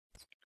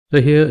So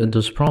here in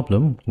this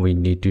problem, we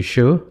need to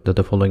show that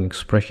the following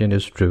expression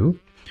is true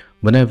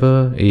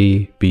whenever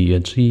A, B,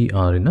 and C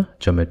are in a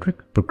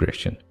geometric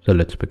progression. So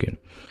let's begin.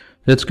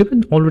 It's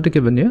already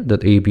given here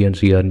that A, B, and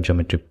C are in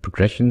geometric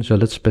progression. So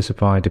let's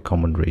specify the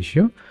common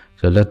ratio.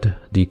 So let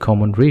the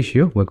common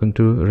ratio, we're going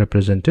to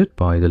represent it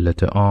by the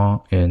letter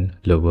R in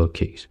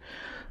lowercase.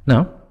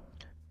 Now,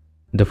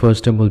 the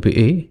first term will be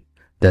A,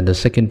 then the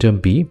second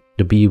term B.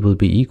 The B will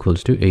be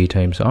equals to A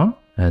times R,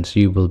 and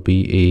C will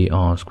be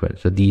AR squared.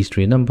 So these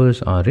three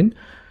numbers are in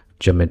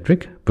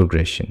geometric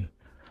progression,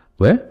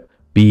 where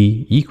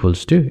B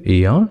equals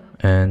to AR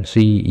and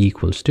C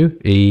equals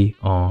to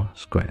AR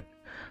squared.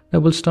 Now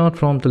we'll start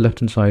from the left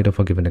hand side of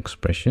a given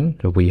expression.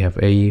 So we have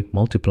A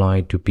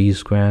multiplied to B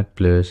squared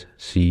plus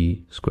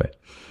C squared,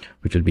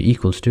 which will be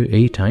equals to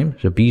A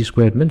times. So B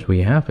squared means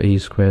we have A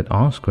squared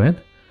R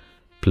squared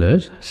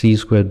plus C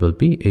squared will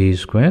be A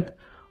squared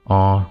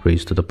R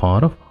raised to the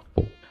power of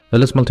 4. Now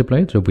let's multiply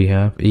it. So we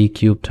have A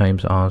cubed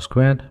times R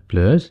squared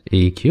plus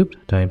A cubed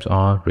times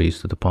R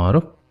raised to the power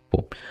of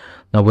 4.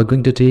 Now we're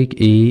going to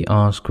take A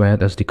R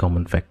squared as the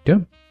common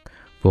factor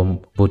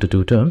from both the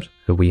two terms.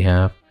 So we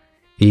have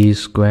A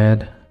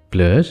squared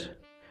plus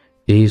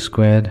A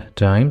squared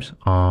times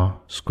R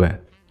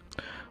squared,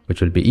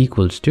 which will be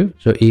equals to,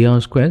 so AR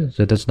squared,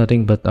 so that's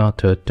nothing but our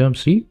third term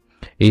C.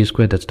 A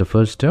squared, that's the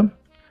first term,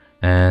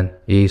 and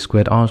A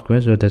squared R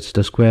squared, so that's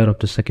the square of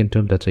the second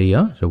term, that's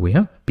AR. So we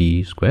have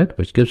B squared,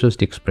 which gives us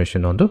the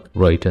expression on the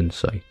right hand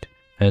side,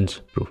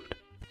 hence proved.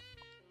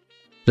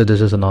 So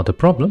this is another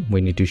problem.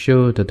 We need to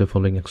show that the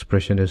following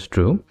expression is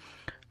true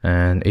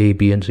and A,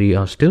 B, and C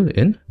are still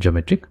in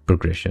geometric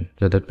progression.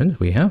 So that means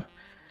we have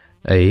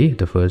A,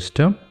 the first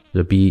term,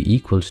 the B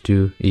equals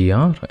to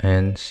AR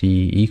and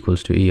C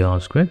equals to AR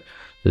squared.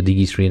 So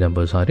these three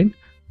numbers are in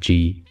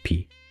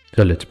GP.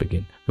 So let's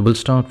begin. So we'll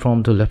start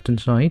from the left hand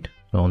side.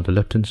 So on the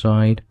left hand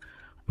side,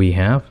 we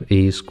have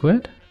A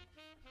squared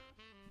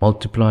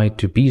multiplied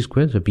to B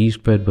squared. So B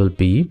squared will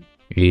be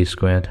A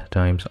squared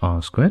times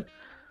R squared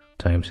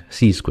times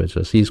C squared.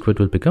 So C squared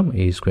will become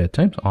A squared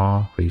times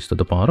R raised to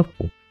the power of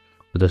 4.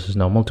 So this is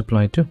now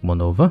multiplied to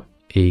 1 over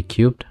A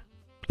cubed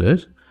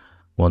plus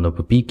 1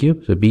 over B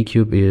cubed. So B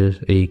cubed is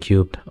A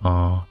cubed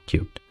R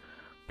cubed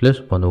plus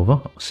 1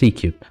 over C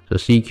cubed. So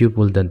C cubed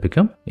will then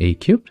become A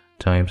cubed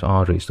times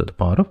R raised to the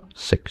power of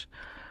 6,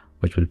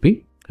 which will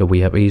be, so we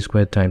have A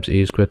squared times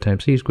C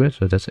squared.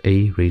 So that's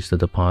A raised to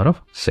the power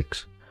of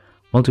 6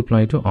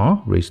 multiplied to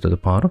R raised to the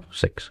power of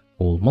 6,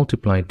 all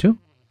multiplied to.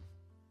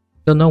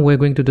 So now we're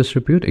going to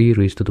distribute A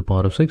raised to the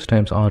power of 6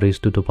 times R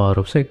raised to the power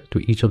of 6 to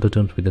each of the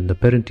terms within the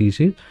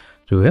parentheses.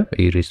 So we have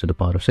A raised to the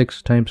power of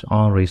 6 times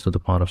R raised to the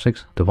power of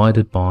 6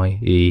 divided by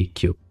A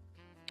cubed.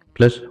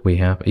 Plus we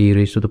have A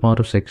raised to the power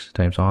of 6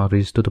 times R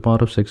raised to the power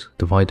of 6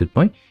 divided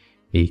by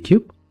A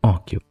cubed R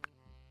cubed.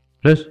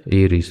 Plus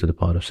A raised to the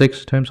power of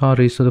 6 times R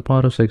raised to the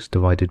power of 6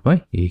 divided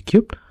by A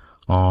cubed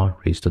R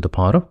raised to the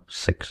power of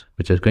 6,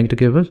 which is going to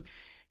give us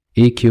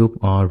A cubed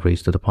R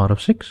raised to the power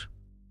of 6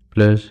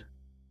 plus,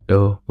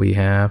 so we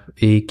have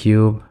A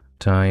cubed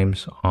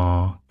times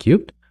R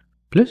cubed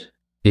plus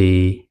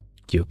A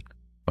cubed.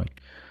 Right.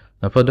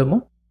 Now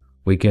furthermore,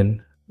 we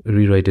can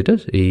rewrite it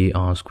as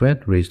AR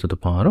squared raised to the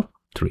power of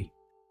 3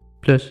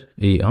 plus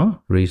AR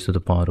raised to the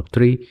power of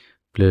 3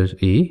 plus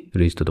A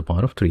raised to the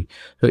power of 3.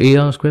 So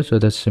AR squared, so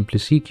that's simply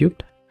C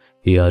cubed.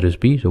 AR is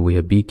B, so we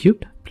have B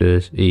cubed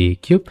plus A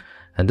cubed.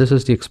 And this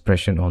is the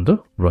expression on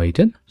the right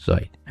hand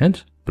side,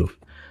 hence proof.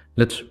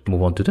 Let's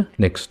move on to the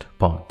next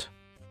part.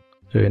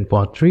 So in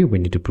part 3, we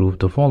need to prove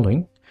the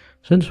following.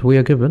 Since we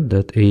are given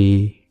that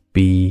A,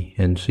 B,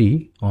 and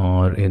C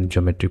are in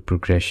geometric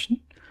progression,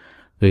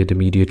 so it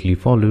immediately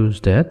follows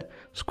that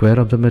square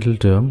of the middle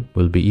term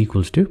will be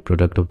equals to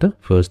product of the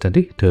first and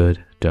the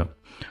third term.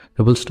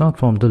 So we'll start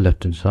from the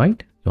left hand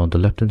side. So on the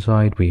left hand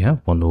side, we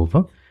have 1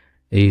 over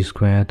A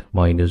squared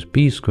minus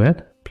B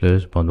squared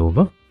plus 1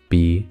 over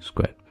B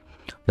squared.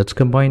 Let's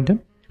combine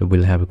them. So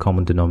we'll have a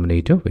common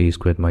denominator of A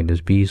squared minus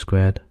B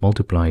squared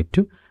multiplied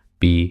to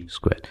B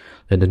squared.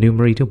 Then the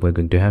numerator, we're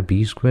going to have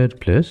B squared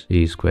plus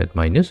A squared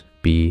minus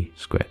B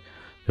squared.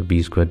 So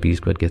B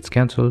squared gets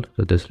cancelled.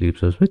 So this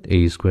leaves us with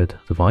A squared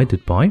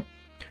divided by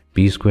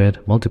B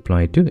squared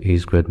multiplied to A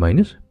squared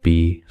minus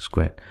B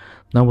squared.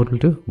 Now what we'll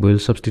do, we'll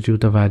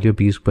substitute the value of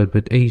B squared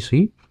with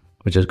AC,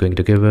 which is going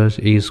to give us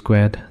A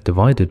squared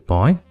divided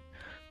by,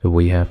 so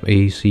we have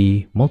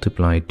AC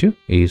multiplied to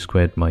A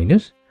squared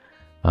minus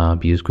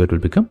B squared will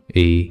become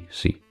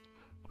AC,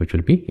 which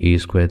will be A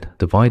squared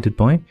divided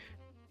by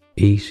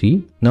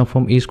AC. Now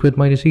from A squared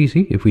minus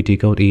AC, if we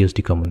take out A as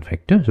the common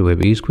factor, so we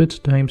have A squared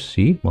times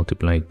C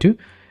multiplied to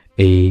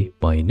A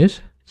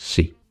minus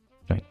C.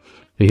 Right.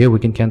 So here we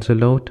can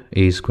cancel out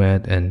A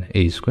squared and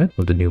A squared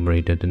of the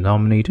numerator and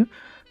denominator.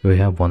 We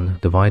have 1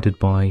 divided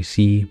by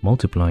C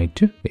multiplied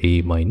to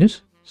A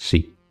minus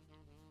C,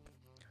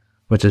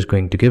 which is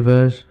going to give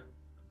us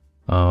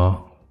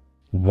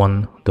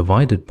 1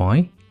 divided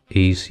by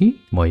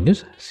AC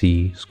minus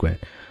C squared.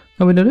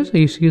 Now we notice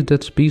AC is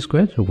that's b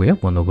squared, so we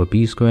have 1 over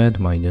b squared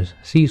minus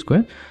c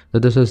squared. So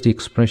this is the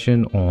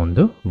expression on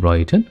the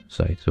right hand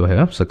side. So I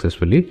have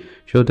successfully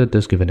showed that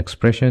this given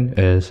expression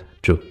is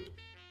true.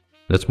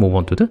 Let's move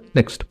on to the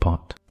next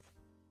part.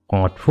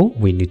 Part 4,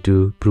 we need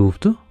to prove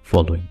the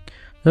following.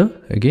 So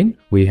again,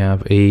 we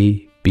have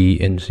a, b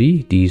and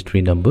c. These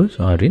three numbers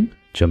are in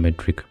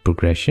geometric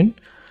progression,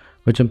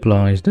 which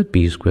implies that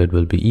b squared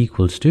will be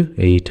equals to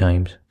a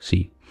times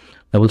c.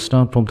 Now we'll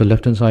start from the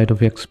left hand side of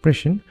the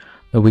expression.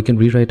 Now we can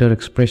rewrite our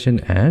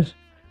expression as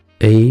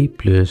a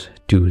plus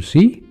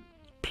 2c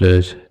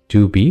plus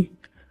 2b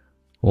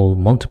all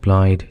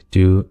multiplied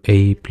to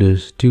a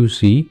plus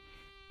 2c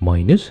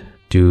minus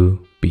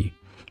 2b.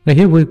 Now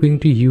here we're going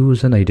to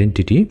use an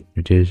identity,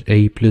 which is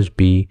a plus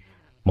b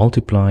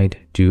multiplied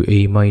to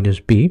a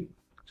minus b.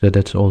 So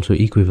that's also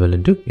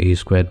equivalent to a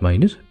squared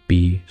minus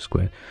b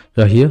squared.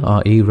 So here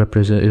our a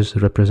is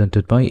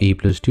represented by a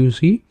plus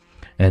 2c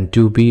and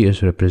 2b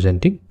is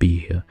representing b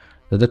here.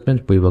 So that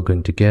means we were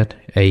going to get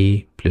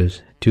a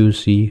plus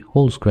 2c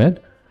whole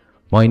squared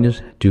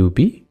minus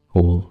 2b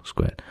whole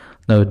squared.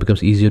 Now it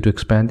becomes easier to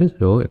expand it.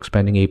 So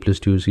expanding a plus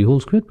 2c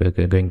whole squared,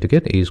 we're going to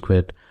get a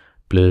squared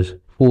plus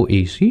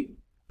 4ac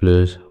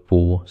plus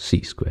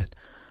 4c squared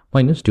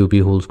minus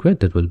 2b whole squared,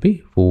 that will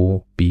be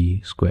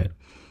 4b squared.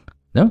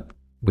 Now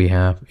we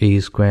have a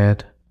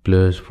squared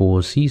plus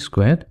 4c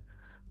squared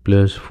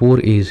plus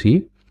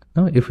 4ac.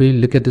 Now if we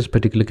look at this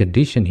particular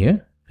condition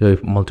here, so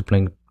if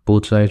multiplying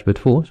both sides with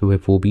 4, so we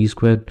have 4b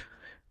squared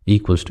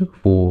equals to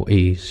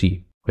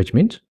 4ac, which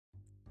means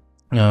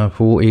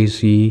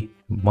 4ac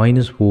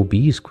minus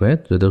 4b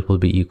squared, so that will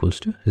be equals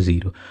to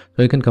 0.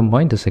 So you can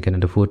combine the second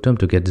and the fourth term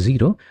to get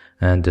 0,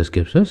 and this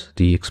gives us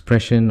the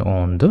expression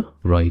on the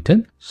right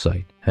hand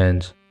side,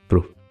 hence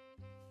proof.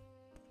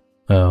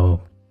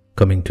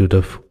 Coming to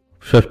the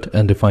fifth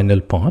and the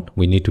final part,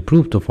 we need to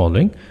prove the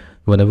following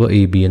whenever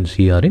a, b and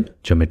c are in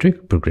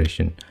geometric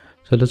progression.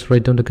 So let's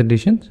write down the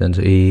conditions. Since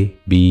a,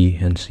 b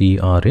and c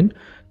are in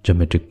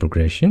geometric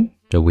progression,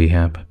 so we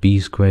have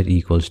b squared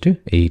equals to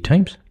a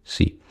times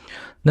c.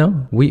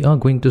 Now we are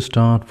going to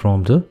start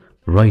from the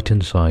right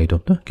hand side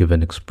of the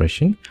given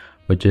expression,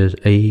 which is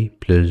a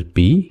plus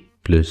b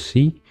plus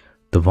c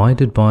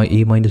divided by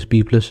a minus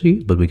b plus c,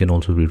 but we can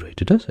also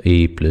rewrite it as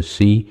a plus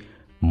c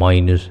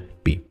minus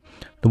b.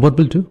 So what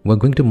we'll do, we're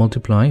going to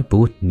multiply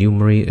both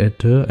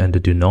numerator and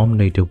the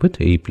denominator with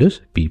a plus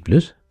b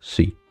plus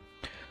c.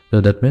 So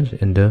that means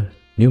in the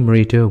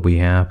numerator we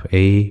have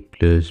a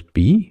plus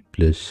b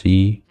plus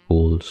c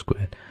whole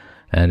squared,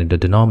 and in the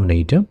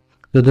denominator,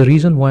 so the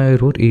reason why I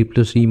wrote a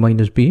plus c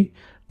minus b,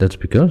 that's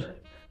because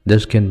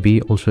this can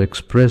be also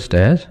expressed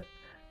as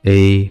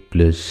a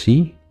plus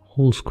c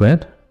whole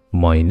squared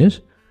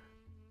minus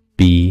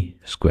b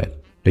squared.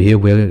 So here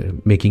we're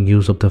making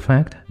use of the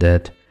fact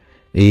that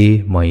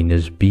a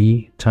minus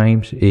b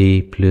times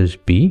a plus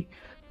b,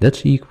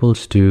 that's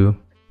equals to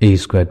a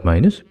squared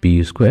minus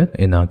b squared.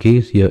 In our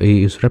case here,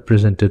 a is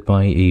represented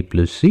by a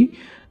plus c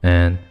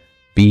and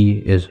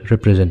b is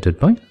represented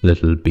by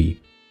little b.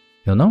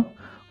 Now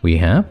we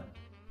have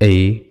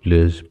a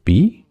plus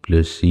b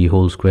plus c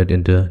whole squared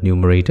in the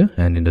numerator,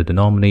 and in the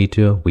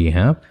denominator we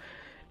have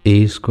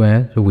a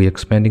squared. So we're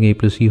expanding a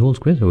plus c whole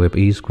squared, so we have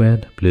a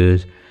squared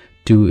plus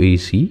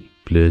 2ac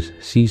plus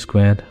c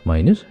squared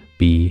minus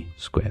b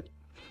squared.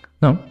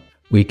 Now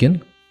we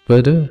can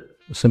further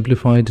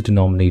simplify the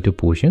denominator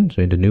portion.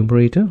 So in the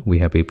numerator we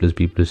have a plus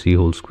b plus c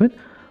whole squared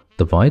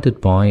divided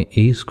by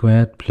a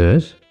squared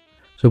plus,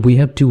 so we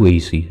have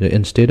 2ac. So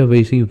instead of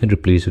ac you can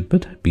replace it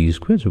with b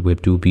squared, so we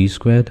have 2b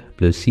squared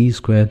plus c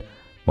squared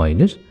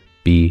minus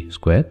b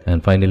squared,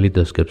 and finally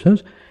this gives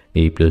us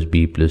a plus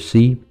b plus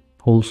c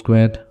whole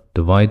squared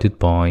divided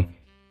by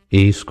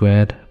a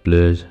squared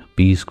plus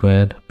b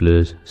squared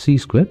plus c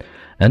squared,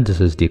 and this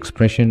is the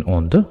expression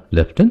on the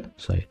left hand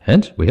side.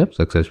 Hence we have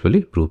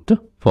successfully proved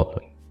the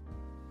following.